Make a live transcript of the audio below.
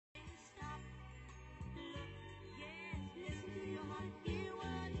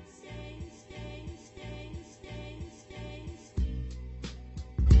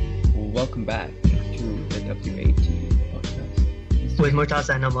welcome back to the WAT podcast. With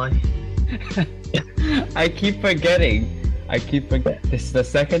Murtaza and Amoy. I keep forgetting. This is the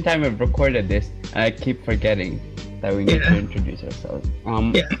second time I've recorded this, and I keep forgetting that we need to introduce ourselves.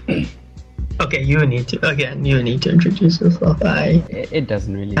 Okay, you need to introduce yourself. It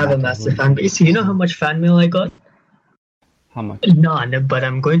doesn't really have a massive fan base. You know how much fan mail I got? How much? None, but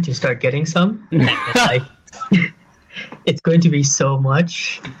I'm going to start getting some. It's going to be so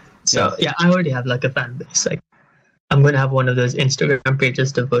much. So yeah, I already have like a fan base. Like, I'm going to have one of those Instagram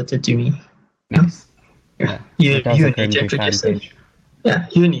pages devoted to me. Nice. Yeah. You need to introduce yourself. Yeah,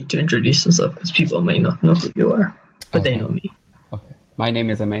 you need to introduce yourself because people may not know who you are, but they know me. Okay. My name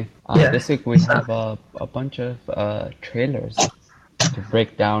is Amay. This week we have a bunch of trailers to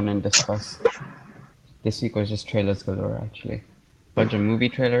break down and discuss. This week was just trailers galore, actually. Bunch of movie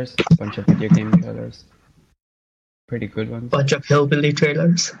trailers, bunch of video game trailers. Pretty good ones. Bunch of hillbilly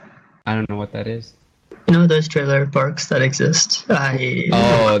trailers. I don't know what that is. You know those trailer parks that exist?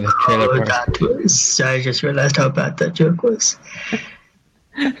 The trailer parks. I just realized how bad that joke was.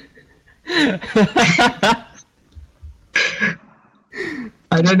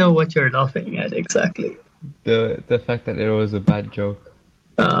 I don't know what you're laughing at exactly. The fact that it was a bad joke.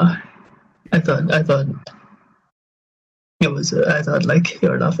 I thought it was. I thought like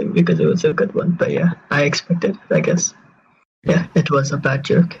you're laughing because it was a good one, but yeah, I expected. I guess. Yeah, it was a bad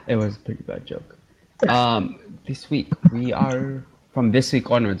joke. It was a pretty bad joke. This week from this week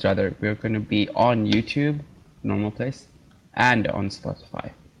onwards, we're going to be on YouTube, normal place, and on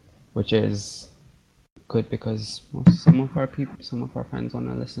Spotify, which is good because some of our fans want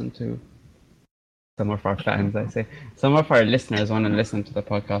to listen to. Some of our listeners want to listen to the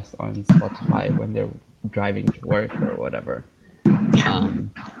podcast on Spotify when they're driving to work or whatever.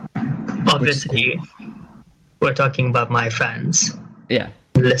 Obviously, we're talking about my fans. Yeah.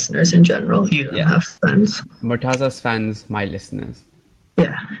 Listeners in general. You don't have fans. Murtaza's fans, my listeners.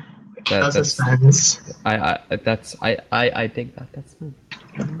 Yeah. Murtaza's fans. I think that's fine.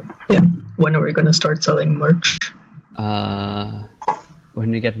 Yeah. When are we gonna start selling merch? When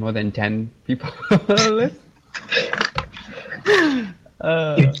we get more than 10 people on the list.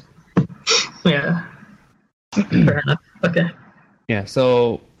 Yeah. Fair enough. Okay. Yeah,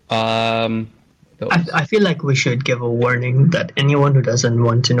 so I feel like we should give a warning that anyone who doesn't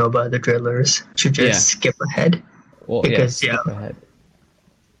want to know about the trailers should just skip ahead. Well, skip ahead.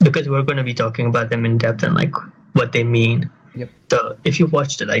 Because we're going to be talking about them in depth and like what they mean. Yep. So if you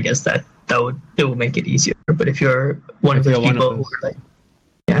watched it, I guess it will make it easier. But if you're one of those people who are like,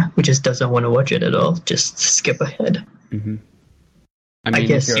 who just doesn't want to watch it at all, just skip ahead. Mm-hmm. I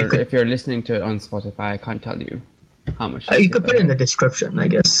mean, if you're listening to it on Spotify, I can't tell you how much. You could put it in the description, I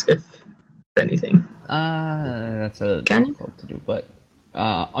guess, if anything. That's a difficult to do, but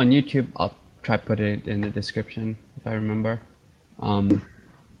on YouTube, I'll try put it in the description if I remember. But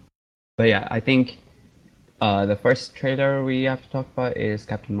yeah, I think the first trailer we have to talk about is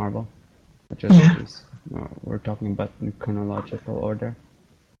Captain Marvel, which is we're talking about in chronological order.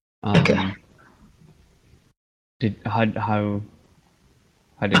 Okay. How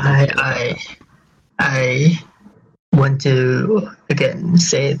did I want to again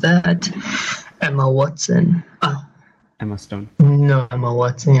say that Emma Watson. Emma Stone. No, Emma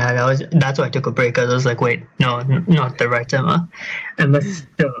Watson. Yeah, that's why I took a break. I was like, wait, no, not the right Emma. Emma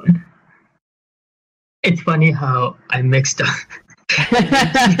Stone. It's funny how I mixed up.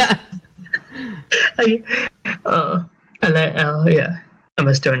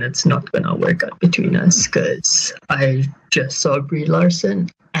 Emma Stone, it's not gonna work out between us because I just saw Brie Larson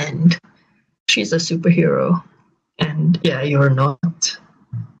and she's a superhero, and you're not.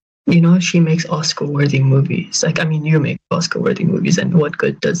 She makes Oscar-worthy movies. Like, I mean, you make Oscar-worthy movies, and what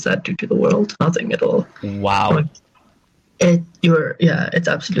good does that do to the world? Nothing at all. Wow. It's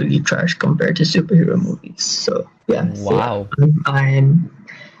absolutely trash compared to superhero movies. So yeah. Wow. So,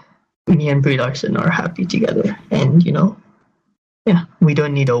 me and Brie Larson are happy together, and we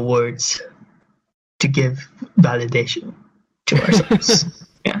don't need awards to give validation to ourselves.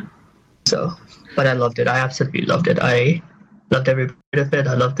 So, but I loved it. I absolutely loved it. I loved every bit of it.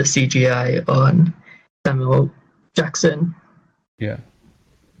 I loved the CGI on Samuel Jackson. Yeah.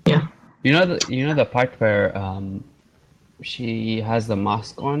 Yeah. You know the part where she has the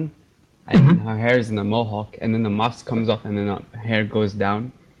mask on, and her hair is in the mohawk, and then the mask comes off, and then her hair goes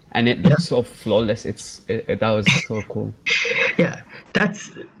down. And it looks so flawless. That was so cool. Yeah,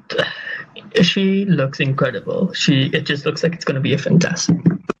 she looks incredible. It just looks like it's going to be a fantastic.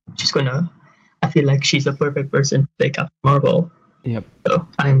 I feel like she's a perfect person to play Captain Marvel. Yep. So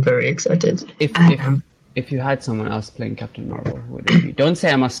I'm very excited. If you had someone else playing Captain Marvel, who would it be? Don't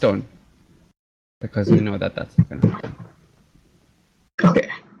say Emma Stone. because we know that that's not gonna happen. Okay.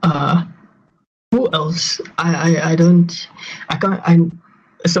 Who else? I don't. I can't.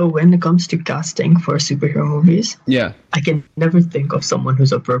 So when it comes to casting for superhero movies, Yeah. I can never think of someone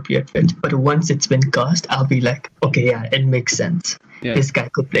who's appropriate fit. But once it's been cast, I'll be like, okay, yeah, it makes sense. Yeah. This guy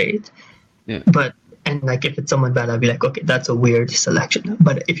could play it. Yeah. But and like if it's someone bad, I'll be like, okay, that's a weird selection.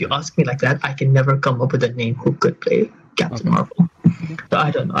 But if you ask me like that, I can never come up with a name who could play Captain Marvel. So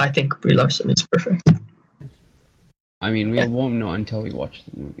I don't know. I think Brie Larson is perfect. I mean, we won't know until we watch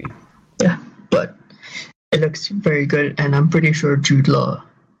the movie. Yeah, but it looks very good, and I'm pretty sure Jude Law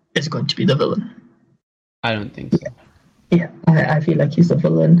is going to be the villain. I don't think so. Yeah, I feel like he's the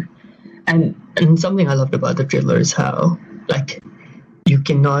villain. And something I loved about the trailer is how, like, you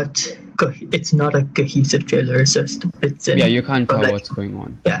cannot... It's not a cohesive trailer, it's just bits in... Yeah, you can't tell like, what's going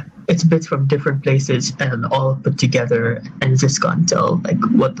on. Yeah, it's bits from different places and all put together, and you just can't tell, like,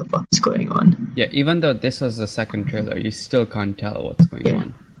 what the fuck is going on. Yeah, even though this was the second trailer, you still can't tell what's going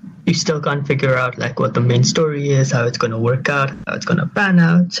on. You still can't figure out, like, what the main story is, how it's going to work out, how it's going to pan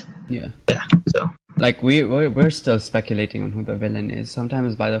out. Yeah. Yeah, so... Like, we're still speculating on who the villain is.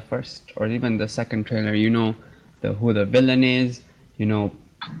 Sometimes by the first or even the second trailer, you know who the villain is, you know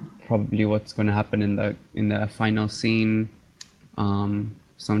probably what's going to happen in the final scene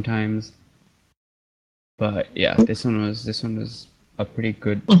sometimes. But yeah, this one was a pretty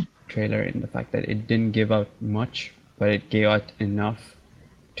good trailer in the fact that it didn't give out much, but it gave out enough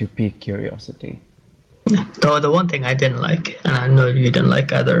to pique curiosity. The one thing I didn't like, and I know you didn't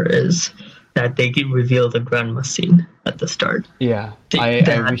like either, is that they reveal the grandma scene at the start. Yeah, I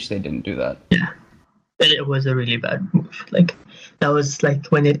wish they didn't do that. Yeah, it was a really bad move. Like, that was like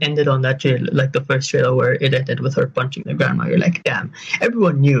when it ended on that trailer, like the first trailer where it ended with her punching the grandma. You're like, damn,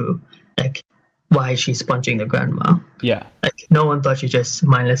 everyone knew like why she's punching the grandma. Yeah, like no one thought she just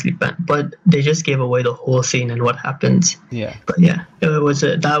mindlessly bent, but they just gave away the whole scene and what happens. Yeah, but yeah,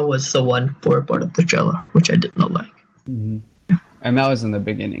 that was the one poor part of the trailer which I did not like. Mm-hmm. And that was in the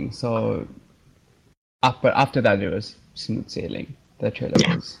beginning, so after that it was smooth sailing. The trailer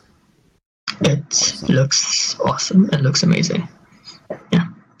was. It awesome. Looks awesome. It looks amazing. Yeah,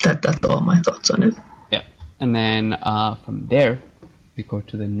 that's all my thoughts on it. Yeah, and then from there we go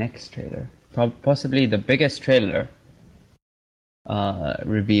to the next trailer, possibly the biggest trailer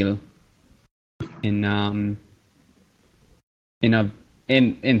reveal in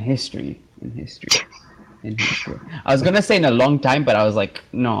history. I was gonna say in a long time, but I was like,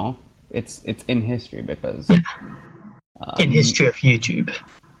 no, it's in history because in history of YouTube.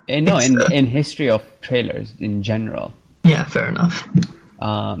 No, in history of trailers in general. Yeah, fair enough.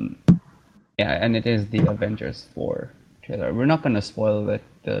 Yeah, and it is the Avengers 4 trailer. We're not gonna spoil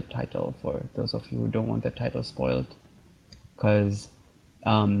the title for those of you who don't want the title spoiled, because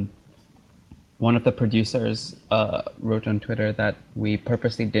one of the producers wrote on Twitter that we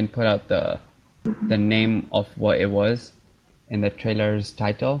purposely didn't put out the name of what it was in the trailer's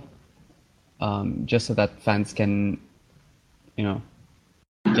title, just so that fans can,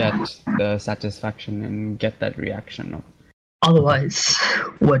 get the satisfaction and get that reaction of. Otherwise,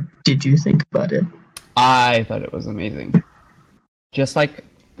 what did you think about it? I thought it was amazing. Just like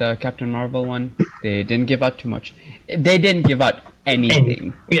the Captain Marvel one, they didn't give out too much. They didn't give out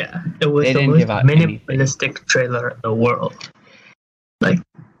anything. Yeah, it was the most minimalistic trailer in the world. Like,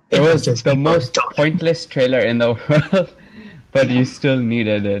 it was just the most pointless trailer in the world, but you still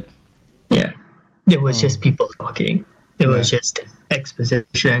needed it. Yeah, it was just people talking. It was just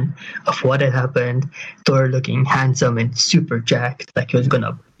exposition of what had happened. Thor looking handsome and super jacked, like he was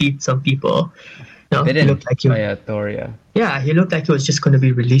gonna beat some people. It didn't look like Thor, yeah. Yeah, he looked like he was just gonna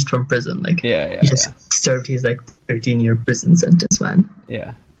be released from prison. Like, he just served his 13-year prison sentence, man.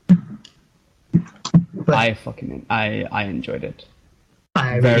 Yeah. But I enjoyed it.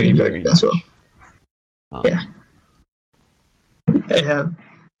 I really enjoyed it as well. Yeah.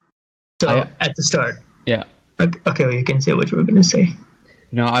 So at the start. Yeah. Okay, well, you can say what you were going to say.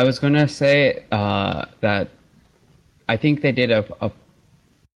 No, I was going to say that I think they did a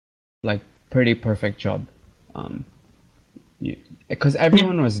pretty perfect job. Because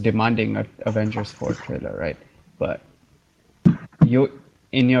everyone was demanding an Avengers 4 trailer, right? But you,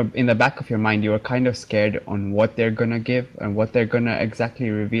 in the back of your mind, you were kind of scared on what they're going to give and what they're going to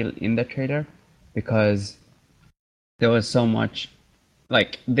exactly reveal in the trailer, because there was so much.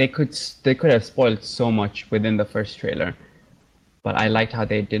 Like, they could have spoiled so much within the first trailer, but I liked how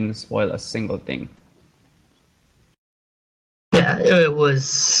they didn't spoil a single thing. Yeah, it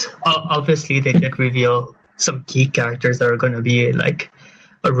was obviously they did reveal some key characters that are going to be like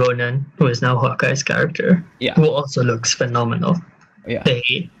a Ronan, who is now Hawkeye's character, who also looks phenomenal. Yeah.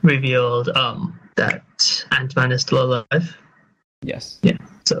 They revealed that Ant-Man is still alive. Yes. Yeah.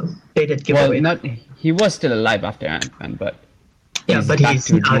 So they did give Well, away. not he was still alive after Ant-Man, but Yeah, he's but back he's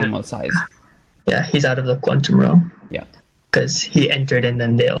to out of, normal size. yeah, he's out of the quantum realm Yeah. because he entered and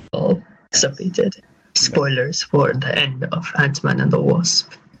then they all separated. Spoilers for the end of Ant-Man and the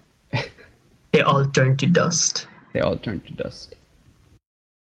Wasp. They all turned to dust. They all turned to dust.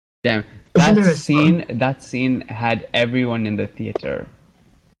 Damn, Isn't there a that scene had everyone in the theater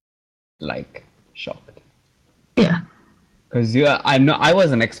like shocked. Yeah. Because I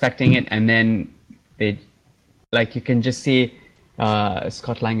wasn't expecting it, and then they, like, you can just see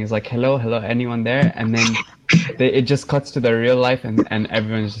Scott Lang is like, hello, anyone there? And then it just cuts to the real life, and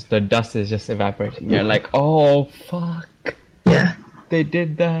everyone's just, the dust is just evaporating. You're like, oh fuck, Yeah. they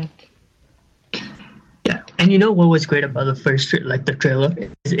did that. Yeah. And you know what was great about the first the trailer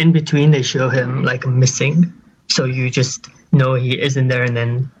is in between they show him like missing, so you just know he isn't there, and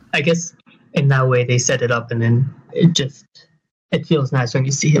then I guess in that way they set it up, and then it feels nice when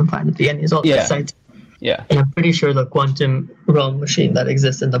you see him finally at the end. He's all excited. Yeah. And I'm pretty sure the quantum realm machine that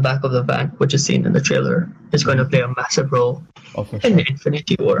exists in the back of the van, which is seen in the trailer, is going to play a massive role Oh, for in sure. the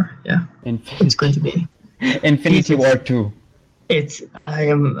Infinity War. Yeah. It's going to be. Infinity War 2. I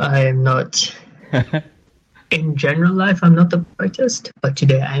am not. In general life, I'm not the brightest, but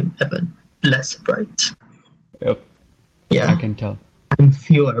today I'm even less bright. Yep. Yeah. I can tell. I'm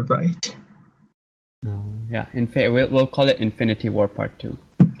fewer bright. No. Yeah. We'll call it Infinity War Part 2.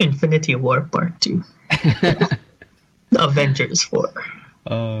 Infinity War Part 2. Avengers 4.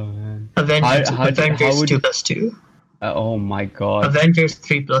 Oh man. Avengers How 2 plus 2. Oh my god. Avengers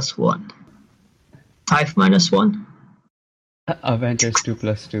 3 plus 1. 5 minus 1. Avengers 2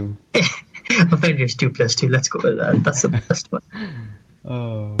 plus 2. Avengers 2 plus 2. Let's go with that. That's the best one.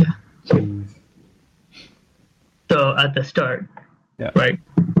 Oh. Jeez. So at the start, Yeah. right,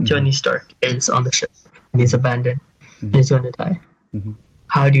 Tony Stark is on the ship. And he's abandoned. And he's going to die. Mm-hmm.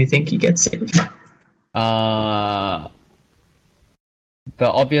 How do you think he gets saved? The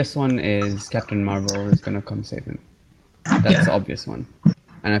obvious one is Captain Marvel is gonna come save him. That's the obvious one,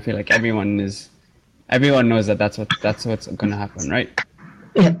 and I feel like everyone knows that that's what's gonna happen, right?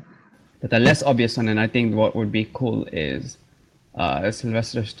 Yeah. But the less obvious one, and I think what would be cool is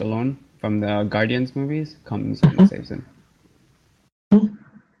Sylvester Stallone from the Guardians movies comes and saves him.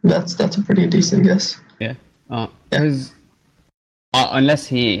 That's a pretty decent guess. Yeah, because unless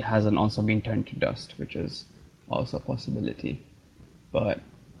he hasn't also been turned to dust, which is also a possibility. But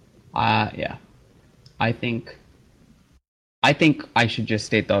yeah, I think I should just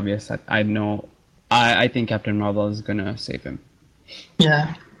state the obvious that I think Captain Marvel is gonna save him.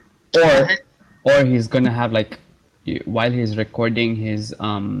 Yeah. Or he's gonna have, like, while he's recording his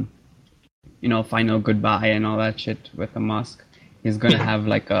final goodbye and all that shit with the mask, he's gonna have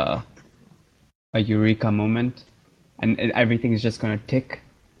like a eureka moment, and everything's just gonna tick,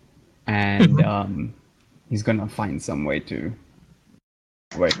 and he's gonna find some way to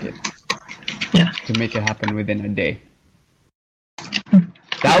work it, to make it happen within a day.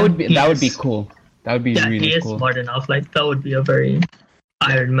 That would be cool. That would be really cool. He is smart enough. Like, that would be a very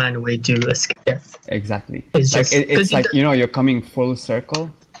Iron Man way to escape death. Exactly. It's like just, it's like you're coming full circle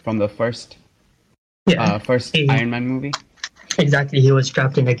from the first Iron Man movie. Exactly. He was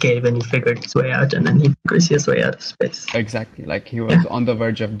trapped in a cave and he figured his way out, and then he figures his way out of space. Exactly. Like, he was on the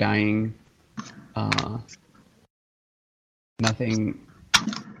verge of dying. Nothing.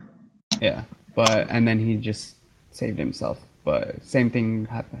 Yeah. And then he just saved himself. But same thing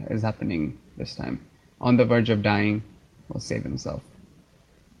is happening this time. On the verge of dying, will save himself.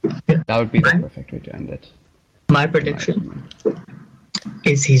 Yeah. That would be the perfect way to end it. My prediction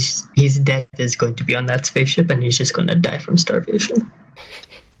is his death is going to be on that spaceship, and he's just going to die from starvation.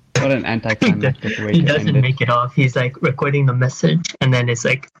 What an anticlimactic way to end it. He doesn't make it off. He's like recording the message, and then it's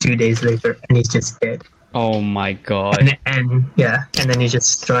like 2 days later, and he's just dead. Oh my god. And then he's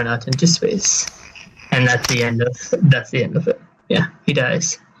just thrown out into space, and that's the end of it. Yeah, he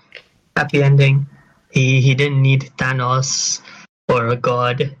dies. Happy ending. He didn't need Thanos or a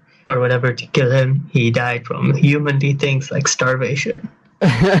god or whatever to kill him. He died from humanly things like starvation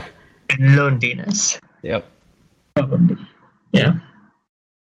and loneliness. Yep. Probably. Yeah.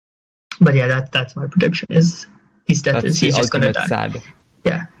 But yeah, that's my prediction. Is his death is he's just gonna die. Sad.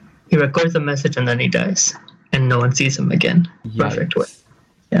 Yeah. He records the message and then he dies, and no one sees him again. Yikes. Perfect way.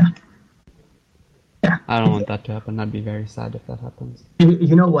 Yeah. Yeah. I don't want that to happen. I'd be very sad if that happens.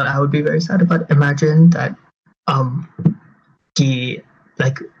 You know what I would be very sad about? Imagine that he,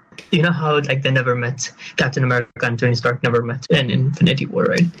 like, you know how like they never met, Captain America and Tony Stark never met in Infinity War,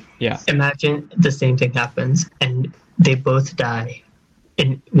 right? Yeah. Imagine the same thing happens and they both die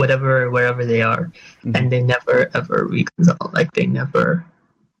in wherever they are, and they never ever reconcile. Like they never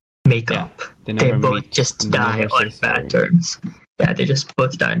make Yeah, up. they They never both meet just and they die never say on bad sorry. terms. Yeah, they just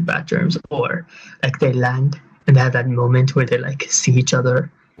both die on bad terms, or like they land and they have that moment where they like see each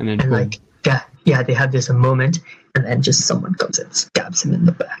other, And then and boom. like yeah, they have this moment, and then just someone comes and stabs him in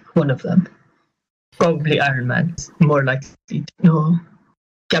the back. One of them, probably Iron Man, more likely. No,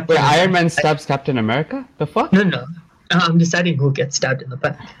 Captain Wait, Iron America. Man stabs Captain America? The fuck? No. I'm deciding who gets stabbed in the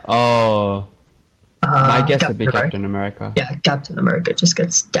back. Oh, my guess would be Captain America. Captain America. Yeah, Captain America just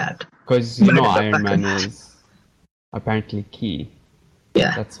gets stabbed. Because Right in the Iron back Man of- is apparently key.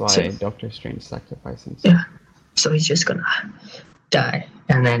 Yeah. That's why So, Doctor Strange sacrificed himself. yeah. So he's just gonna die,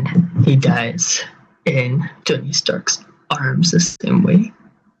 and then he dies in Tony Stark's arms the same way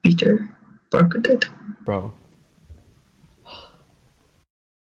Peter Parker did. Bro.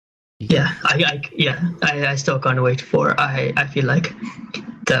 Yeah, I still can't wait for. I feel like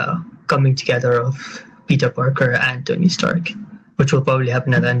the coming together of Peter Parker and Tony Stark, which will probably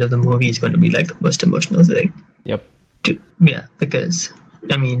happen at the end of the movie, is going to be like the most emotional thing. Yep. Yeah, because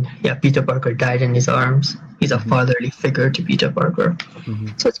I mean, yeah, Peter Parker died in his arms. He's a fatherly figure to Peter Parker,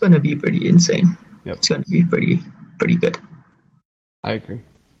 so it's going to be pretty insane. Yep. It's going to be pretty good. I agree.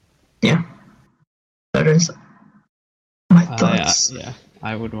 Yeah, that is my thoughts. Yeah,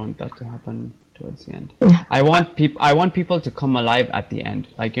 I would want that to happen towards the end. Yeah. I want people to come alive at the end,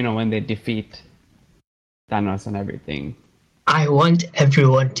 like when they defeat Thanos and everything. I want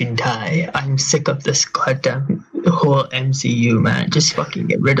everyone to die. I'm sick of this goddamn whole MCU, man. Just fucking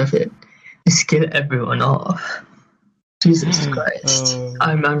get rid of it. Just kill everyone off. Jesus Christ.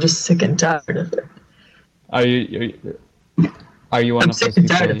 I'm just sick and tired of it. Are you one I'm of those sick and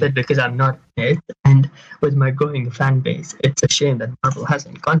tired people? of it because I'm not it. And with my growing fan base, it's a shame that Marvel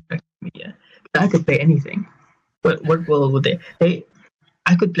hasn't contacted me yet. I could play anything. What will they?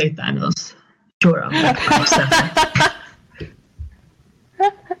 I could play Thanos. Sure, I'm like 5'7".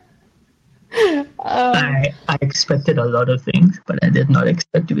 I expected a lot of things, but I did not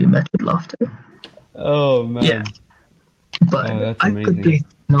expect to be met with laughter. Oh man. Yeah. But that's I amazing. could play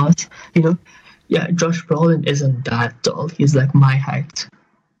Thanos. Yeah, Josh Brolin isn't that tall. He's like my height.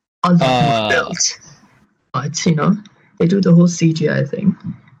 Although he's built. But, they do the whole CGI thing.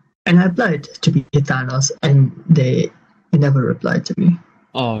 And I applied to be Thanos, and they never replied to me.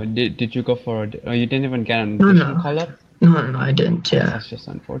 Oh, did you go for it? Oh, you didn't even get an No. audition call up? No, I didn't, yeah. That's just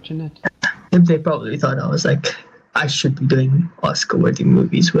unfortunate. They probably thought I was like, I should be doing Oscar-worthy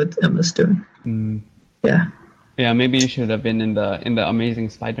movies with Emma Stone. Yeah. Yeah, maybe you should have been in the Amazing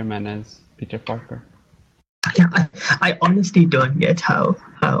Spider-Man as Peter Parker. Yeah, I honestly don't get how.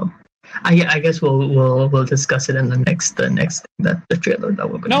 I guess we'll discuss it in the next thing, that the trailer that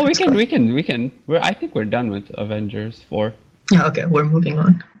we're going to No, discuss. we can. I think we're done with Avengers 4. Yeah, okay, we're moving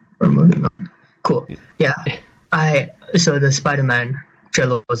on. Cool. Yeah. So the Spider-Man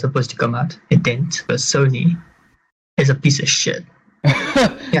trailer was supposed to come out. It didn't, because Sony is a piece of shit.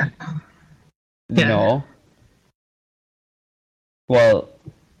 Yeah. No. Well,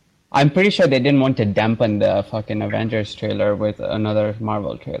 I'm pretty sure they didn't want to dampen the fucking Avengers trailer with another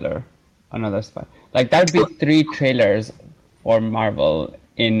Marvel trailer. Like, that would be 3 trailers for Marvel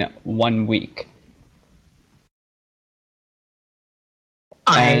in 1 week.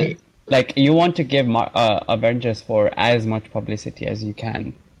 Like, you want to give Avengers 4 as much publicity as you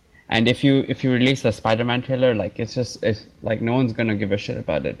can. And if you release the Spider-Man trailer, like, it's like no one's gonna give a shit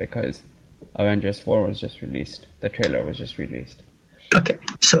about it because Avengers 4 was just released. The trailer was just released. Okay,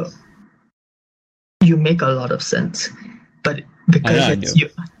 so you make a lot of sense, but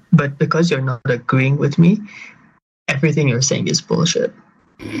because you're not agreeing with me, everything you're saying is bullshit.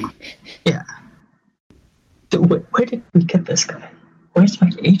 Yeah. So where did we get this guy? Where's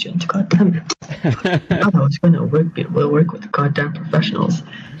my agent? God damn it! I thought I was gonna work with goddamn professionals,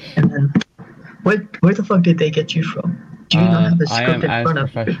 and then where the fuck did they get you from? Do you not have a script in front of you? I am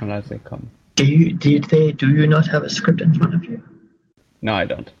as professional as they come. Do you not have a script in front of you? No, I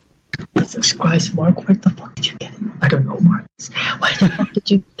don't. Jesus Christ, Mark, where the fuck did you get him? I don't know, Mark. Where the fuck did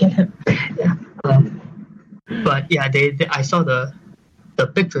you get him? Yeah. But yeah, I saw the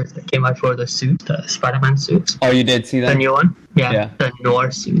pictures that came out for the suit, the Spider-Man suit. Oh, you did see that? The new one? Yeah. The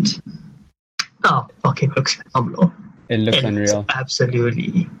Noir suit. Oh, fucking looks phenomenal. It looks unreal.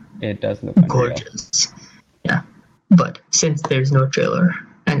 Absolutely. It does look unreal. Gorgeous. Yeah. But since there's no trailer,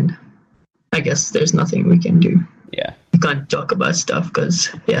 and I guess there's nothing we can do. Yeah. We can't talk about stuff because,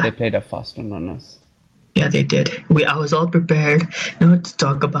 yeah. They played a fast one on us. Yeah, they did. I was all prepared, to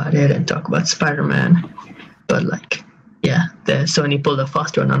talk about it and talk about Spider-Man. But, the Sony pulled a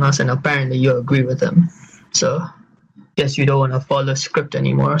fast one on us, and apparently you agree with them. So, guess you don't want to follow script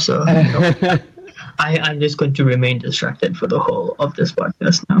anymore. So I'm just going to remain distracted for the whole of this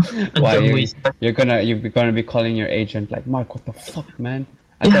podcast now. Why Until you're gonna be calling your agent like, Mark, what the fuck, man?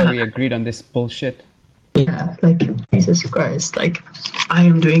 I thought we agreed on this bullshit. Yeah, like Jesus Christ, like I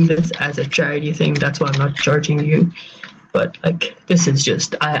am doing this as a charity thing. That's why I'm not charging you. But like this is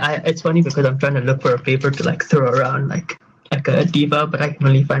just it's funny because I'm trying to look for a paper to like throw around like a diva, but I can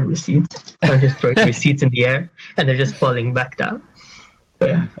only find receipts. So I'm just throwing receipts in the air and they're just falling back down.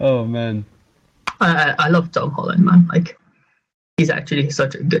 But yeah. Oh man. I love Tom Holland, man. Like he's actually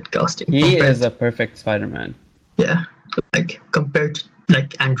such a good casting. He is a perfect Spider-Man. Yeah. Like compared to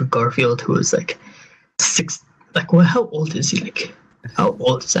like Andrew Garfield, who is like well, how old is he? Like how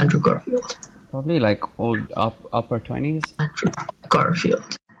old is Andrew Garfield? Probably like old upper 20s. Andrew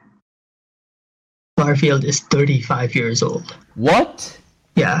Garfield. Garfield is 35 years old. What?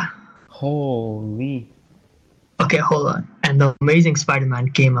 Yeah. Holy. Okay, hold on. And The Amazing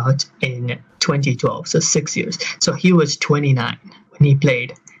Spider-Man came out in 2012, so 6 years. So he was 29 when he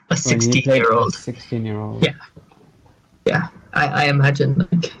played a 16-year-old. 16-year-old. Yeah. Yeah. I imagine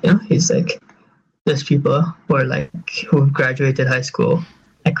like, he's like those people who've graduated high school,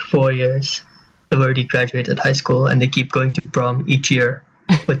 like 4 years. They've already graduated high school and they keep going to prom each year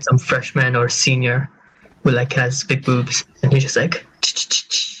with some freshman or senior who like has big boobs, and he's just like,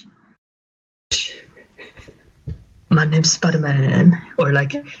 my name's Spider-Man, or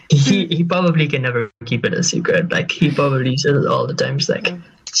like he probably can never keep it a secret. Like he probably says it all the time. He's like,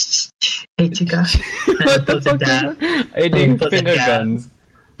 hey chica, what the fuck is aiding finger guns?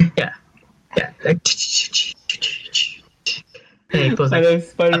 Yeah, like, and he pulls like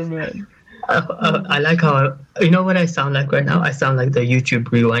Spider-Man. I like how, you know what I sound like right now? I sound like the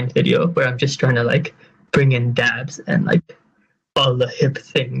YouTube Rewind video where I'm just trying to like bring in dabs and like all the hip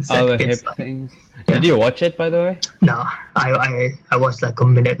things. All the hip things. Yeah. Did you watch it, by the way? No, I watched like a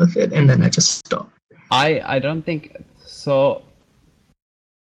minute of it and then I just stopped. I don't think so.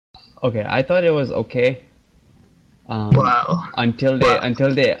 Okay, I thought it was okay. Wow. Until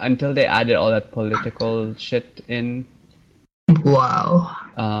they added all that political shit in. Wow.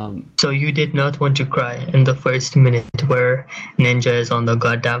 So you did not want to cry in the first minute where Ninja is on the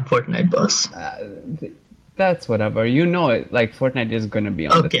goddamn Fortnite bus. That's whatever. You know it. Like Fortnite is gonna be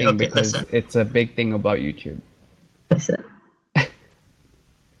on the thing because it's a big thing about YouTube. Listen.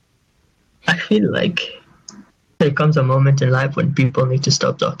 I feel like there comes a moment in life when people need to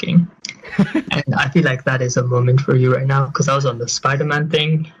stop talking. And I feel like that is a moment for you right now because I was on the Spider-Man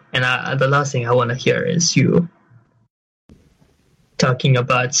thing and the last thing I want to hear is you talking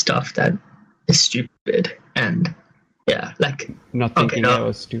about stuff that is stupid and like not thinking I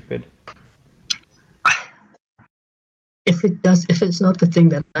was stupid. If it's not the thing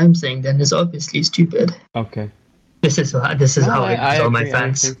that I'm saying, then it's obviously stupid. Okay. This is how I lose all my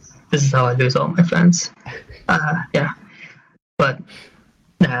fans. This is how I lose all my fans. Yeah. But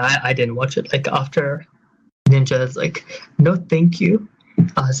I didn't watch it. Like after Ninja's like, no thank you.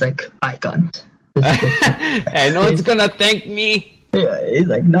 I was like, I can't. And no one's gonna thank me. Yeah, he's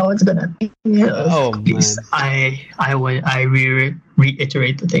like, no one's gonna. Oh please, man. I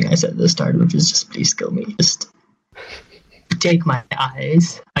reiterate the thing I said at the start, which is just please kill me. Just take my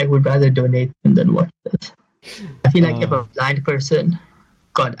eyes. I would rather donate them than watch this. I feel like if a blind person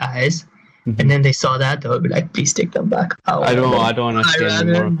got eyes and then they saw that, they would be like, please take them back. I don't understand I'd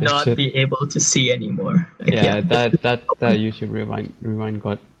rather not be able to see anymore. Like, that YouTube rewind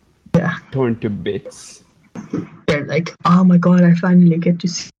got torn to bits. They're like, oh my god, I finally get to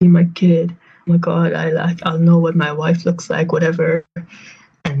see my kid. Oh my god, I'll know what my wife looks like, whatever.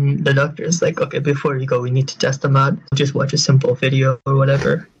 And the doctor is like, okay, before you go, we need to test them out. Just watch a simple video or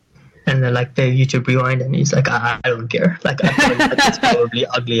whatever. And then like the YouTube rewind, and he's like, I don't care. Like I feel like it's probably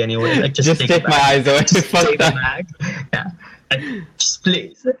ugly anyway. Like just take my eyes away. Just take them back. Yeah, like, just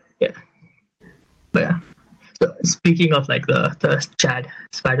please. Yeah. But yeah. So speaking of like the Chad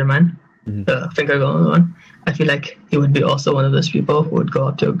Spider-Man, the finger gun one, I feel like he would be also one of those people who would go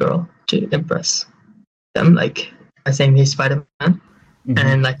up to a girl to impress them, like by saying he's Spider-Man, and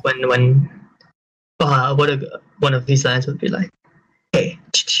then like when one of these lines would be like, hey,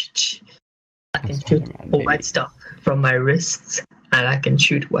 I can shoot white stuff from my wrists, and I can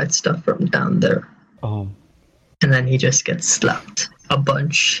shoot white stuff from down there. Oh. And then he just gets slapped a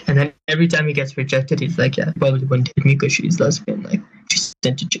bunch, and then every time he gets rejected, he's like, yeah, probably wouldn't hit me because she's lesbian, like she's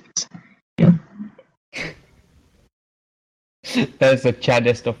into chicks. Yeah. That's the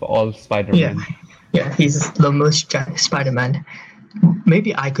chaddest of all Spider-Man. Yeah, he's the most Chad Spider-Man.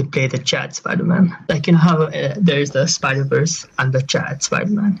 Maybe I could play the Chad Spider-Man. Like, you know how there's the Spider-Verse and the Chad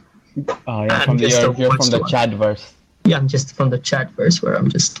Spider-Man? Oh, yeah, you're from the Chad-verse. Yeah, I'm just from the chat first, where I'm a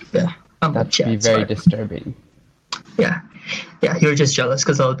That'd chat. be very Sorry. disturbing. Yeah, you're just jealous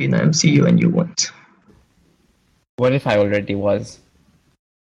because I'll be in the MCU and you won't. What if I already was?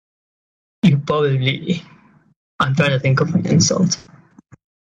 You probably. I'm trying to think of an insult.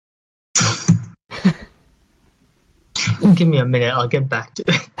 Give me a minute. I'll get back to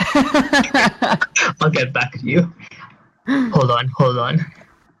it. I'll get back to you. Hold on.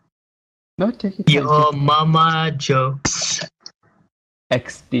 No, take it. Your mama jokes.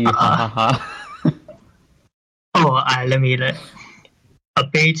 XD, hahaha. Let a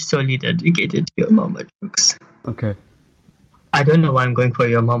page solely dedicated to your mama jokes. Okay. I don't know why I'm going for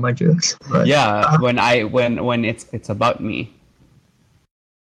your mama jokes, but Yeah, when it's about me.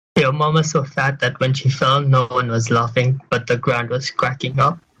 your mama's so fat that when she fell, no one was laughing, but the ground was cracking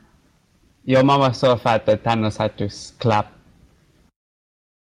up. Your mama's so fat that Thanos had to clap.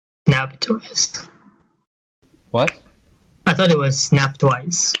 Snap twice. What? I thought it was snap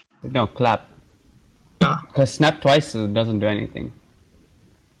twice. No, clap. Oh, Because snap twice doesn't do anything.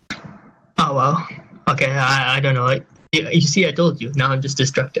 oh well. Okay, I don't know. You see, I told you. Now I'm just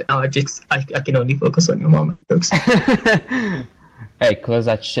distracted. Now I can only focus on your mama jokes. Hey, close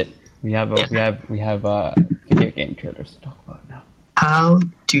that shit. We have video game trailers to talk about now. How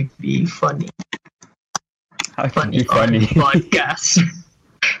to be funny. How to Funny be funny. on podcast.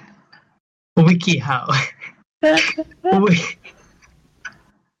 Wiki how.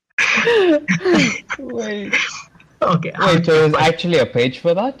 Wait, Okay. there is actually a page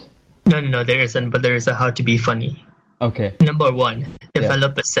for that? No, there isn't, but there is a how to be funny. Okay. Number 1,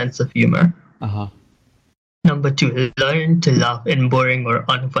 develop a sense of humor. Uh-huh. Number 2, learn to laugh in boring or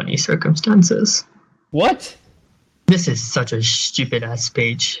unfunny circumstances. What? This is such a stupid ass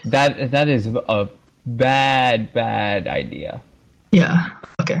page. That is a bad idea. Yeah.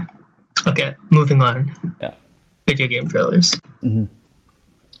 Okay, moving on. Yeah. Video game trailers. Mm-hmm.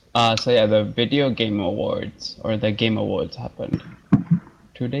 So yeah, the Video Game Awards, or the Game Awards, happened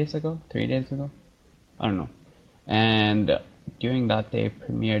 3 days ago? I don't know. And during that, they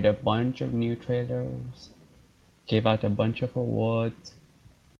premiered a bunch of new trailers, gave out a bunch of awards.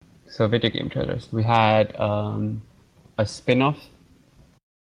 So video game trailers. We had a spin-off.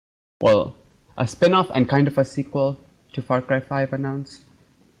 Well, a spin-off and kind of a sequel to Far Cry 5 announced,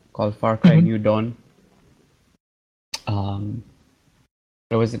 called Far Cry New Dawn.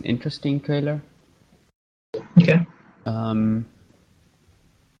 There was an interesting trailer. Okay.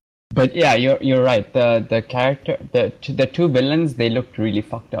 But yeah, you're right. The character, the two villains, they looked really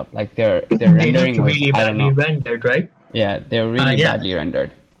fucked up. Like their rendering was, really I don't badly know. rendered, right? Yeah, they're really badly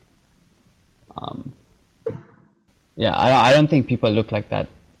rendered. Yeah, I don't think people look like that.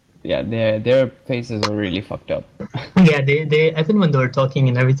 Yeah, their faces were really fucked up. Yeah, they even when they were talking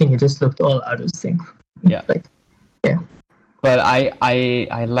and everything, it just looked all out of sync. Yeah. Like, yeah. But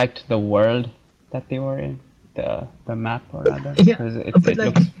I liked the world that they were in, the map or rather, Yeah, because it but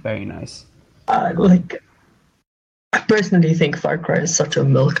looks very nice. I personally think Far Cry is such a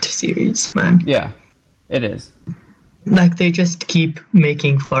milked series, man. Yeah, it is. Like they just keep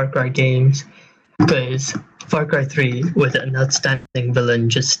making Far Cry games because Far Cry 3 with an outstanding villain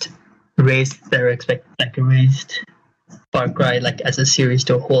just raised Far Cry like as a series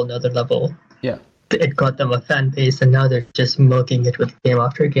to a whole nother level. Yeah. It got them a fan base, and now they're just milking it with game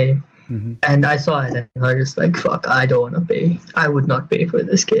after game. Mm-hmm. And I saw it, and I was just like, "Fuck! I don't want to pay. I would not pay for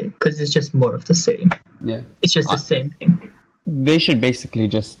this game because it's just more of the same. Yeah. It's just the same thing." They should basically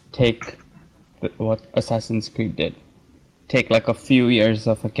just take what Assassin's Creed did. Take like a few years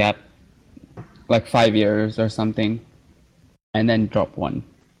of a gap, like 5 years or something, and then drop one.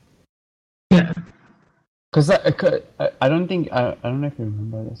 Yeah. Because I don't think, I don't know if you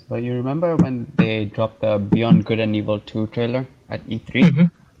remember this, but you remember when they dropped the Beyond Good and Evil 2 trailer at E3? Mm-hmm.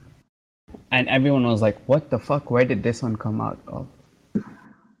 And everyone was like, what the fuck, where did this one come out of?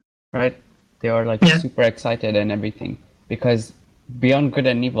 Right? They were like super excited and everything. Because Beyond Good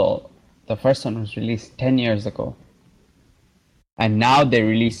and Evil, the first one was released 10 years ago. And now they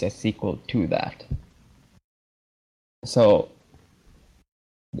released a sequel to that. So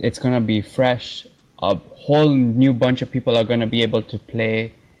it's gonna be fresh. A whole new bunch of people are gonna be able to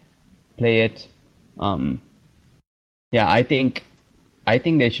play it. Yeah, I think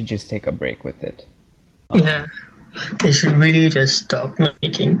they should just take a break with it. Yeah, they should really just stop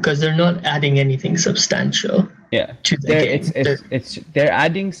making because they're not adding anything substantial. Yeah, to the game. They're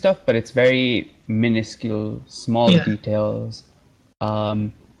adding stuff, but it's very minuscule, small details.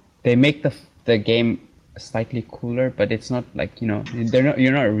 They make the game slightly cooler, but it's not like you're not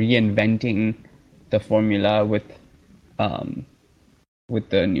reinventing the formula with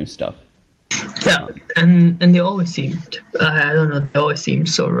the new stuff. Yeah, and they always seemed, I don't know, they always seemed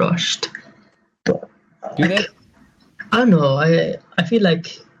so rushed. But Do they? I don't know. I feel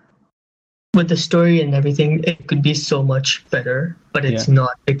like with the story and everything, it could be so much better, but it's Yeah.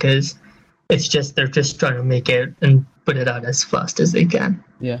 not because it's just they're just trying to make it and put it out as fast as they can.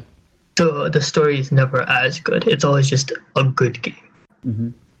 Yeah. So the story is never as good. It's always just a good game, Hmm.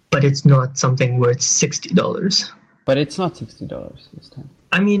 but it's not something worth $60. But it's not $60 this time.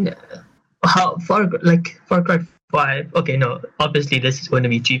 I mean, how Far Cry 5? Okay, no, obviously this is going to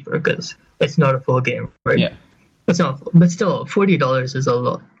be cheaper because it's not a full game, right? Yeah. It's not, but still, $40 is a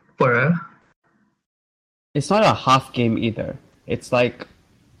lot for a. It's not a half game either. It's like,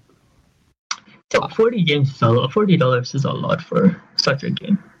 So $40 is a lot for such a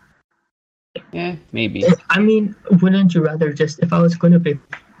game. yeah, maybe. I mean, wouldn't you rather just, if I was going to pay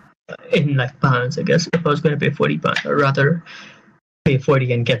in like pounds, I guess, if I was going to pay £40, I'd rather pay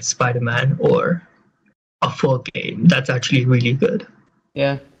 40 and get Spider-Man or a full game that's actually really good.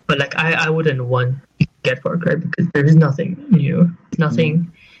 Yeah. But like, I wouldn't want to get Far Cry because there is nothing new,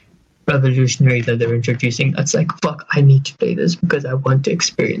 nothing revolutionary that they're introducing. That's like, fuck, I need to play this because I want to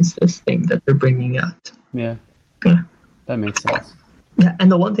experience this thing that they're bringing out. Yeah. Yeah. That makes sense. Yeah,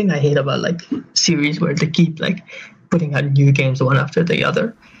 and the one thing I hate about like series where they keep like putting out new games one after the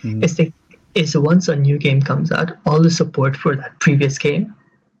other is once a new game comes out, all the support for that previous game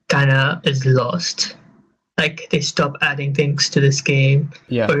kinda is lost. Like they stop adding things to this game,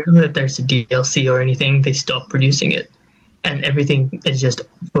 Yeah. or even if there's a DLC or anything, they stop producing it, and everything is just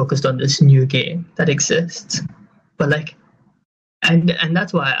focused on this new game that exists. But like, and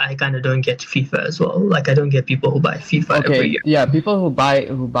that's why I kind of don't get FIFA as well. Like I don't get people who buy FIFA every Okay. year. Yeah. People who buy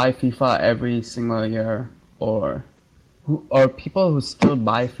FIFA every single year, or people who still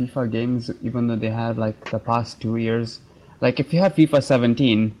buy FIFA games even though they had like the past 2 years. Like if you have FIFA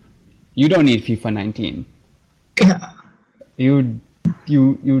 17, you don't need FIFA 19. Yeah, You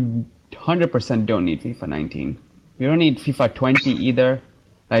 100% don't need FIFA 19. You don't need FIFA 20 either.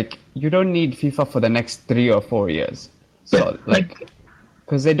 Like you don't need FIFA for the next 3 or 4 years. So Yeah, like,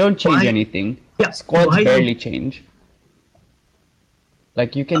 because they don't change why- anything. yeah, Squads why- barely change.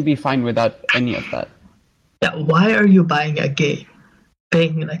 Like you can be fine without any of that. yeah. Why are you buying a game,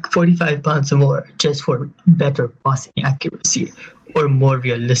 paying like £45 or more just for better passing accuracy or more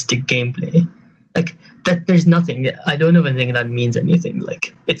realistic gameplay? Like that, there's nothing. I don't even think that means anything.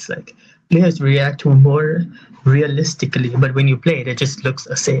 Like it's like players react more realistically, but when you play it, it just looks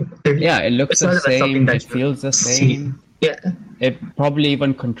the same. Yeah, it looks It's the not about something same. that It you feels the see. same. Yeah, It probably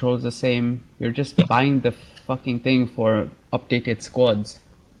even controls the same. You're just buying the fucking thing for updated squads.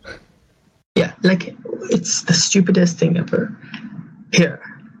 yeah. Like it's the stupidest thing ever. Here,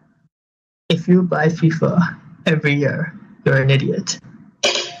 if you buy FIFA every year, you're an idiot.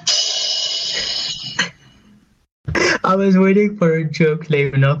 I was waiting for a joke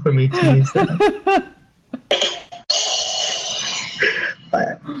late enough for me to use that.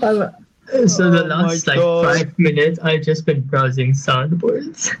 So the Oh my last like God. 5 minutes, I've just been browsing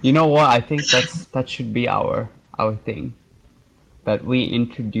soundboards. You know what? I think that should be our thing. That we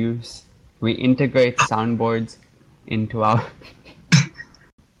integrate soundboards into our.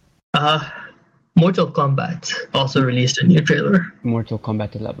 Mortal Kombat also released a new trailer. Mortal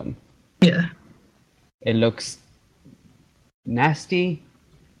Kombat 11. Yeah, It looks nasty,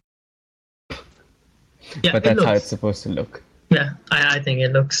 yeah. but that's how it's supposed to look. Yeah, I think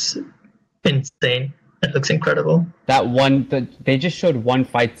it looks insane. It looks incredible. They just showed one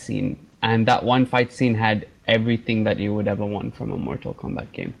fight scene, and that one fight scene had everything that you would ever want from a Mortal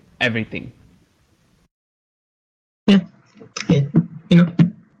Kombat game. Everything. Yeah, you know.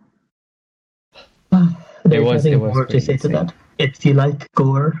 There's was nothing more to pretty say to insane. that. If you like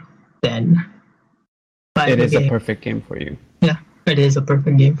gore, then buy It the is a game. perfect game for you. Yeah, it is a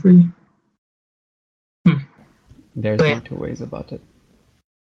perfect game for you. There's But no yeah. two ways about it.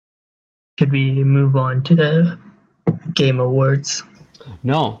 Should we move on to the Game Awards?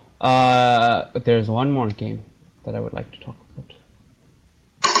 No. There's one more game that I would like to talk about.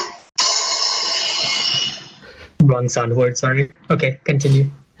 Wrong soundboard, sorry. Okay, continue.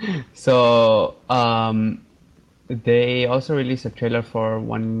 So, they also released a trailer for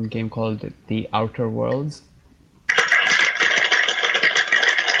one game called The Outer Worlds.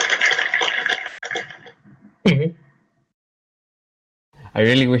 Mhm. I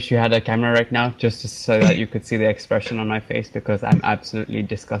really wish you had a camera right now, just so that you could see the expression on my face, because I'm absolutely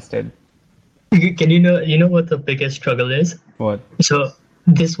disgusted. Can you know what the biggest struggle is? What? So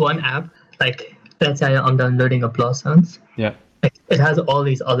this one app, like let's say I'm downloading Applause Sounds, Yeah. like, it has all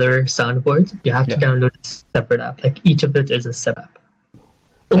these other soundboards. You have to Yeah. download a separate app. Like each of it is a separate app.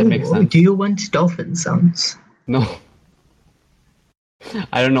 That makes sense. Do you want dolphin sounds? No.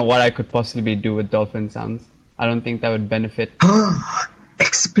 I don't know what I could possibly do with dolphin sounds. I don't think that would benefit.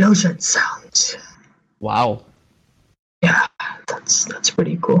 Explosion sounds. Wow. Yeah, that's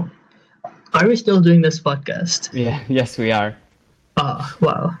pretty cool. Are we still doing this podcast? Yeah, yes, we are.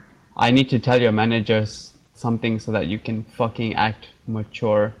 Wow. I need to tell your managers something so that you can fucking act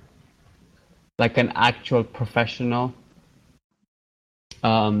mature. Like an actual professional.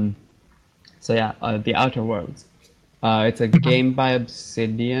 So yeah, The Outer Worlds. It's a game by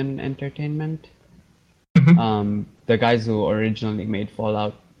Obsidian Entertainment. The guys who originally made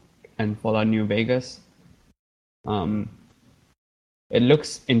Fallout and Fallout New Vegas. It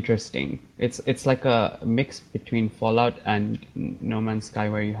looks interesting. It's like a mix between Fallout and No Man's Sky,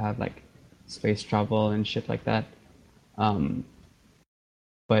 where you have like space travel and shit like that.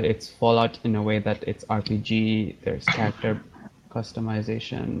 But it's Fallout in a way that it's RPG. There's character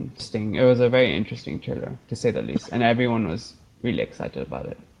customization. It was a very interesting trailer, to say the least, and everyone was really excited about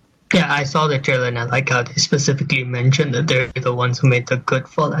it. Yeah, I saw the trailer and I like how they specifically mentioned that they're the ones who made the good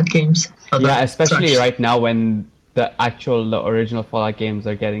Fallout games. Yeah, especially right now when the original Fallout games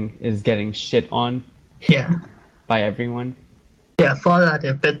is getting shit on. Yeah. By everyone. Yeah, Fallout,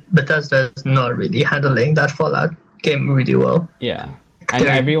 Bethesda is not really handling that Fallout game really well. Yeah, and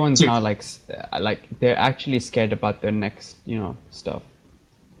everyone's now like they're actually scared about their next, stuff.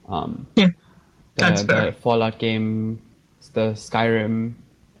 Yeah, that's fair. The Fallout game, the Skyrim,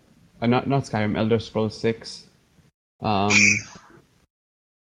 not Skyrim, Elder Scrolls 6,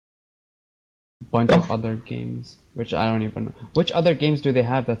 bunch of other games, which I don't even know. Which other games do they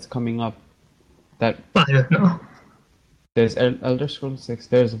have that's coming up? I don't know. There's Elder Scrolls 6.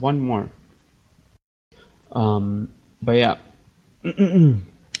 There's one more. But yeah,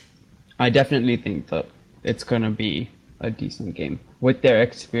 I definitely think that it's gonna be a decent game with their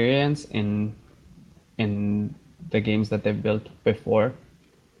experience in the games that they've built before.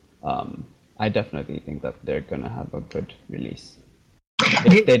 I definitely think that they're gonna have a good release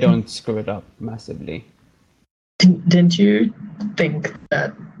if they don't screw it up massively. Didn't you think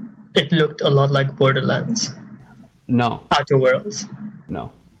that it looked a lot like Borderlands? No. Outer Worlds?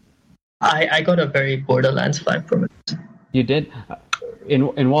 No. I got a very Borderlands vibe from it. You did?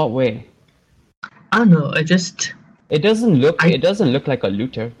 In what way? I don't know. It doesn't look like a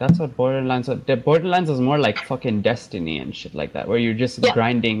looter. That's what Borderlands. The Borderlands is more like fucking Destiny and shit like that, where you're just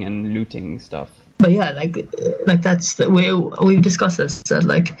grinding and looting stuff. But yeah, like that's the way we've discussed this. That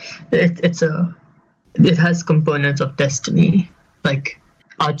like it has components of Destiny, like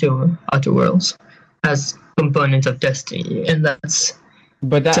Outer Worlds has components of Destiny, and that's.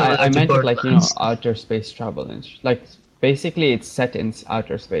 But that I meant it like outer space travel and like basically it's set in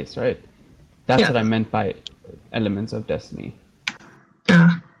outer space, right? That's what I meant by elements of Destiny.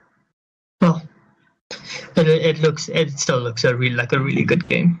 Yeah. Well, it still looks like a really good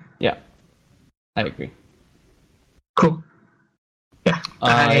game. Yeah, I agree. Cool. Yeah.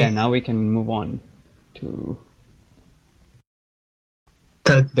 Yeah. Now we can move on to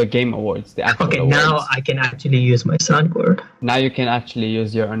the Game Awards. The actual awards. Now I can actually use my soundboard. Now you can actually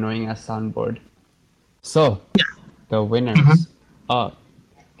use your annoying ass soundboard. So, the winners of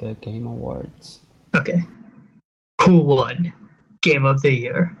the Game Awards. Okay. Who won Game of the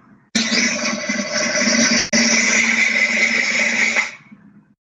Year?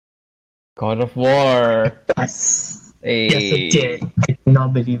 God of War. Yes. Hey. Yes, it did. I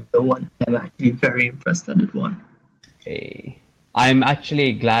cannot believe it won. I'm actually very impressed that it won. Hey. I'm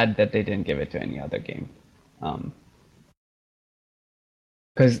actually glad that they didn't give it to any other game.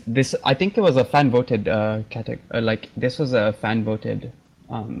 Because I think it was a fan voted category. This was a fan voted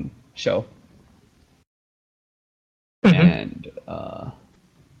show. And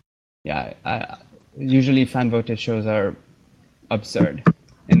usually fan voted shows are absurd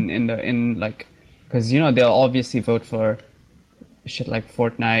because they'll obviously vote for shit like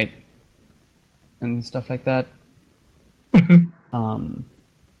Fortnite and stuff like that. But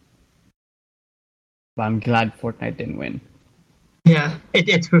I'm glad Fortnite didn't win. Yeah,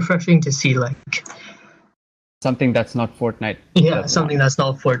 it's refreshing to see something that's not Fortnite. Yeah, something that's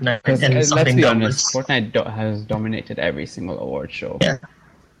not Fortnite. And let's be honest, Fortnite has dominated every single award show. Yeah.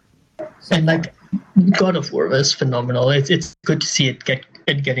 So and God of War was phenomenal. It's good to see it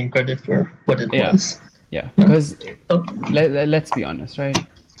getting credit for what it was. Yeah, because let's be honest, right?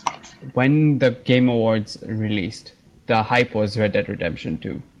 When the Game Awards released, the hype was Red Dead Redemption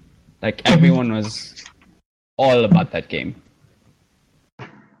 2. Like everyone was all about that game.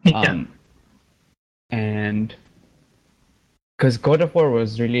 And because God of War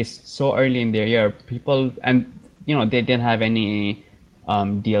was released so early in the year, people they didn't have any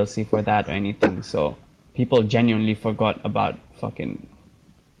DLC for that or anything. So people genuinely forgot about fucking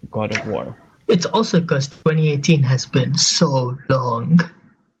God of War. It's also because 2018 has been so long.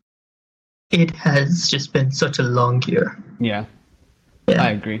 It has just been such a long year. Yeah, Yeah.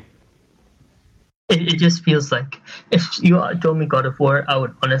 I agree. It just feels like if you told me God of War, I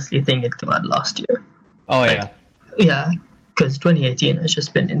would honestly think it came out last year. Oh Like, yeah. Yeah, because 2018 has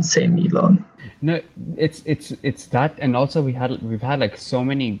just been insanely long. No, it's that, and also we've had like so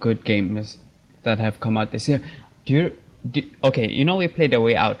many good games that have come out this year. Okay, you know we played A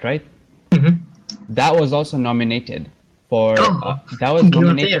Way Out, right? Mm-hmm. That was also nominated for that was Game of the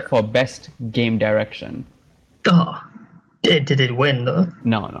nominated Year. for Best Game Direction. Oh, did it win though?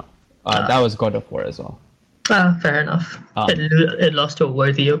 No. That was God of War as well. Fair enough. It lost to a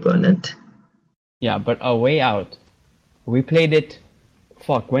worthy opponent. Yeah, but A Way Out, we played it.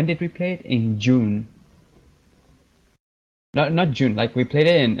 Fuck, when did we play it? In June. Not June. Like we played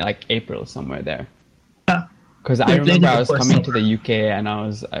it in like April somewhere there. Because I We played remember it I was before coming to summer. the UK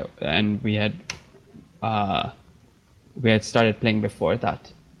and we had started playing before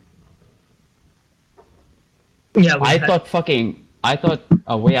that. Yeah, I thought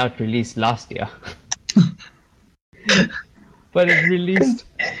A Way Out released last year. But it released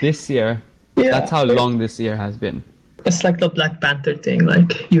this year. Yeah. That's how long this year has been. It's like the Black Panther thing.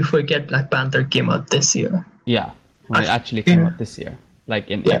 Like you forget Black Panther came out this year. Yeah. When it actually came out this year.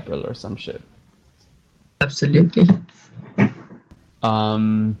 Like in April or some shit. Absolutely.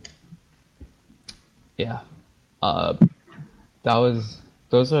 Yeah. Those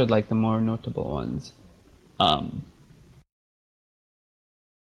are like the more notable ones.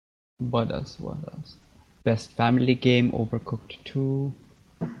 What else? Best family game, Overcooked 2.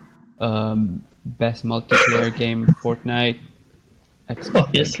 Best multiplayer game, Fortnite.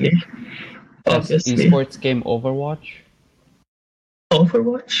 Obviously. Best esports game, Overwatch.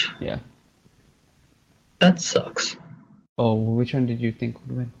 Overwatch? Yeah. That sucks. Oh, which one did you think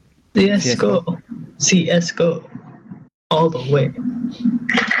would win? CSGO. CSGO. All the way.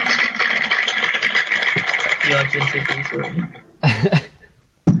 The Argentinians win.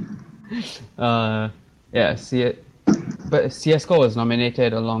 Yeah, but CSGO was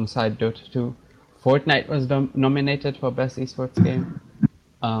nominated alongside Dota 2. Fortnite was nominated for Best Esports Game.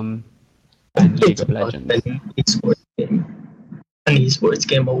 And League of Legends. An esports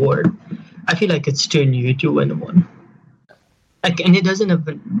game award. I feel like it's too new to win one. Like, and it doesn't have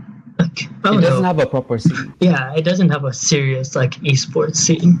have a proper scene. Yeah, it doesn't have a serious like esports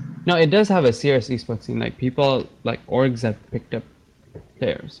scene. No, it does have a serious esports scene. Like people, like orgs have picked up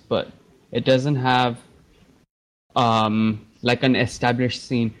players, but it doesn't have like an established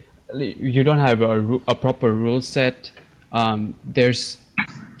scene. You don't have a proper rule set. There's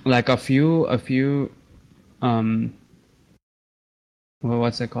like a few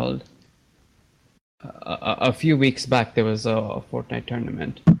what's it called? A few weeks back there was a Fortnite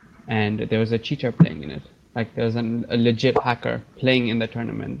tournament and there was a cheater playing in it. Like there was a legit hacker playing in the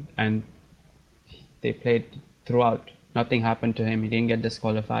tournament and they played throughout. Nothing happened to him. He didn't get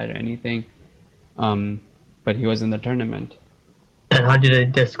disqualified or anything. But he was in the tournament. And how did I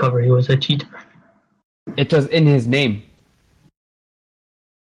discover he was a cheater? It was in his name.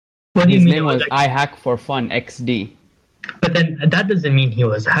 What do you His mean? name was iHack4Fun XD. But then that doesn't mean he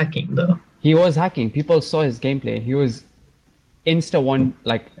was hacking, though. He was hacking. People saw his gameplay. He was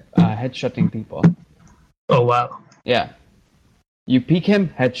headshotting people. Oh wow. Yeah. You peek him,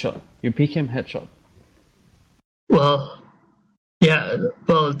 headshot. You peek him, headshot. Well, yeah.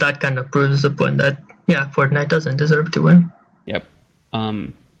 Well, that kind of proves the point that Fortnite doesn't deserve to win. Yep.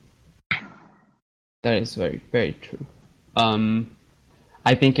 That is very, very true.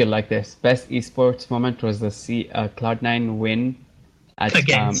 I think you'll like this. Best esports moment was the Cloud9 win at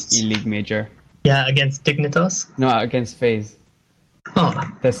E-League Major. Yeah, against Dignitas? No, against FaZe. Oh.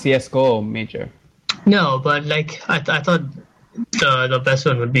 The CSGO Major. No, but like I thought the best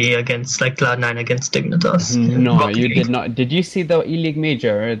one would be against like Cloud9 against Dignitas. No, you did not. Did you see the E-League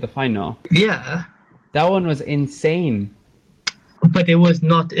Major, the final? Yeah. That one was insane. But it was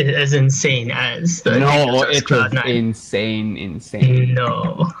not as insane as the it was insane.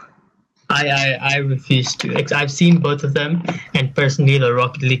 No. I refuse to. I've seen both of them, and personally, the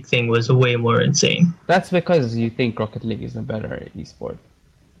Rocket League thing was way more insane. That's because you think Rocket League is a better esport.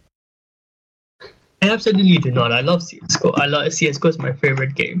 I absolutely do not. I love CSGO. CSGO is my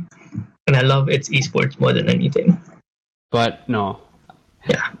favorite game, and I love its esports more than anything. But no.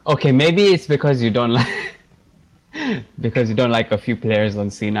 Yeah. Okay, maybe it's because you don't like a few players on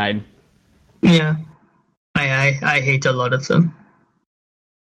C9. Yeah. I hate a lot of them.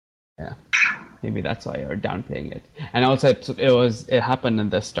 Yeah. maybe that's why you're downplaying it. And also, it happened at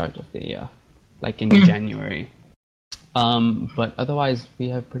the start of the year, like in January. But otherwise, we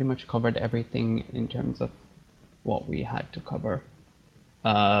have pretty much covered everything in terms of what we had to cover.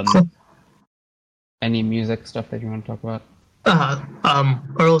 Cool. Any music stuff that you want to talk about?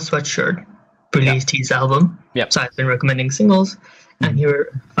 Earl Sweatshirt released his album. Yep. So I've been recommending singles, and he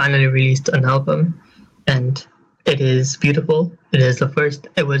finally released an album, and it is beautiful. It is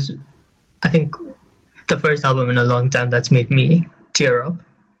I think, the first album in a long time that's made me tear up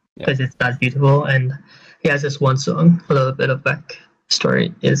because it's that beautiful. And he has this one song. A little bit of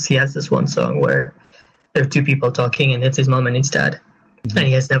backstory is he has this one song where there are two people talking, and it's his mom and his dad. And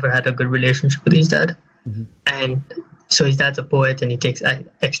he has never had a good relationship with his dad. And so his dad's a poet, and he takes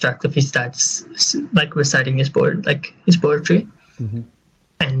extract of his dad's like reciting his poetry.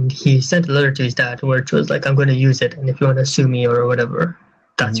 And he sent a letter to his dad where it was like, I'm going to use it, and if you want to sue me or whatever,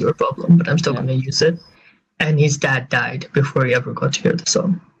 that's your problem, but I'm still going to use it. And his dad died before he ever got to hear the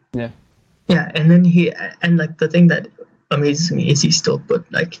song. Yeah, and then like the thing that amazes me is he still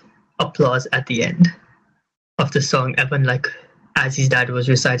put like applause at the end of the song, even like as his dad was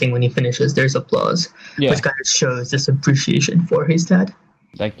reciting, when he finishes, there's applause, which kind of shows this appreciation for his dad.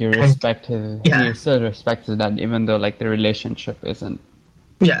 Like you respect you still respect his dad, even though like the relationship isn't.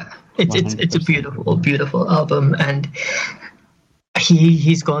 Yeah, it's a beautiful album, and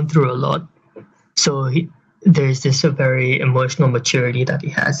he's gone through a lot, so there's this very emotional maturity that he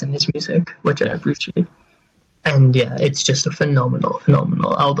has in his music, which I appreciate. And yeah, it's just a phenomenal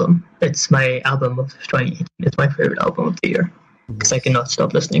album. It's my album of 2018. It's my favorite album of the year because I cannot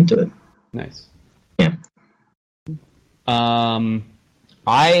stop listening to it. Nice. Yeah.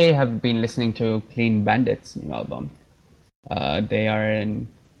 I have been listening to Clean Bandit's new album. They are an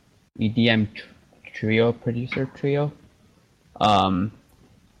EDM producer trio.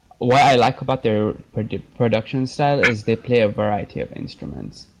 What I like about their production style is they play a variety of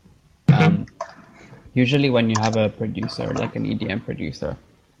instruments. Usually when you have a producer, like an EDM producer,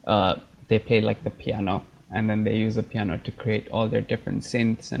 they play like the piano, and then they use the piano to create all their different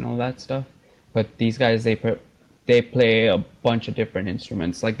synths and all that stuff. But these guys, they play a bunch of different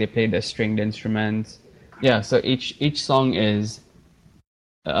instruments, like they play the stringed instruments. Yeah, so each song has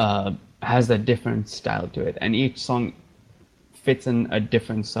a different style to it, and each song fits in a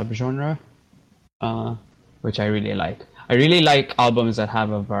different subgenre, which I really like. I really like albums that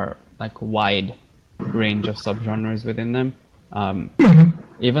have a wide range of subgenres within them.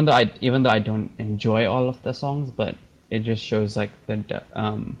 Even though I don't enjoy all of the songs, but it just shows like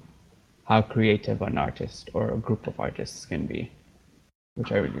how creative an artist or a group of artists can be,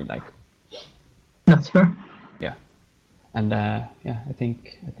 which I really like. That's fair. Yeah, and I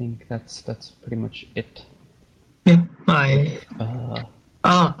think that's pretty much it. Yeah,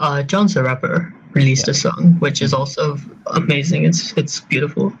 Chance the Rapper released a song which is also amazing. It's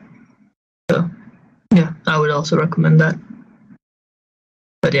beautiful. So yeah, I would also recommend that.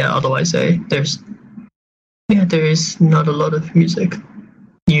 But yeah, otherwise there is not a lot of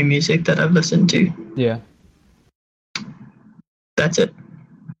new music that I've listened to. Yeah. That's it.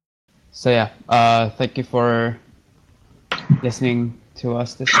 So yeah, thank you for listening to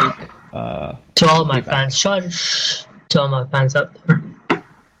us this week. To all my fans, to all my fans out there.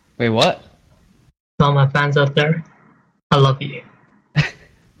 Wait, what? To all my fans out there, I love you.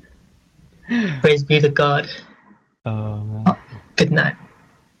 Praise be to God. Oh, man. Good night.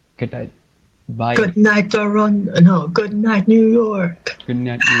 Good night. Bye. Good night, Toronto. No, good night, New York. Good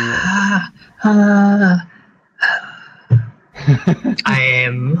night, New York. I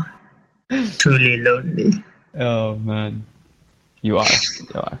am truly lonely. Oh man, you are.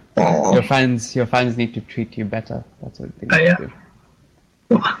 Oh. Your fans need to treat you better. That's what they need to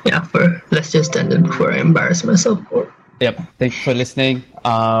do. Yeah. Let's just end it before I embarrass myself. Yep. Thank you for listening.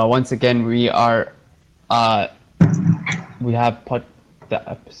 Once again, we have the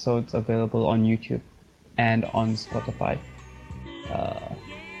episodes available on YouTube and on Spotify.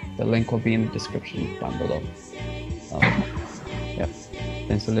 The link will be in the description down below. Yep.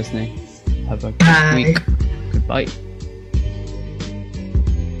 Thanks for listening. Have a good week. Goodbye.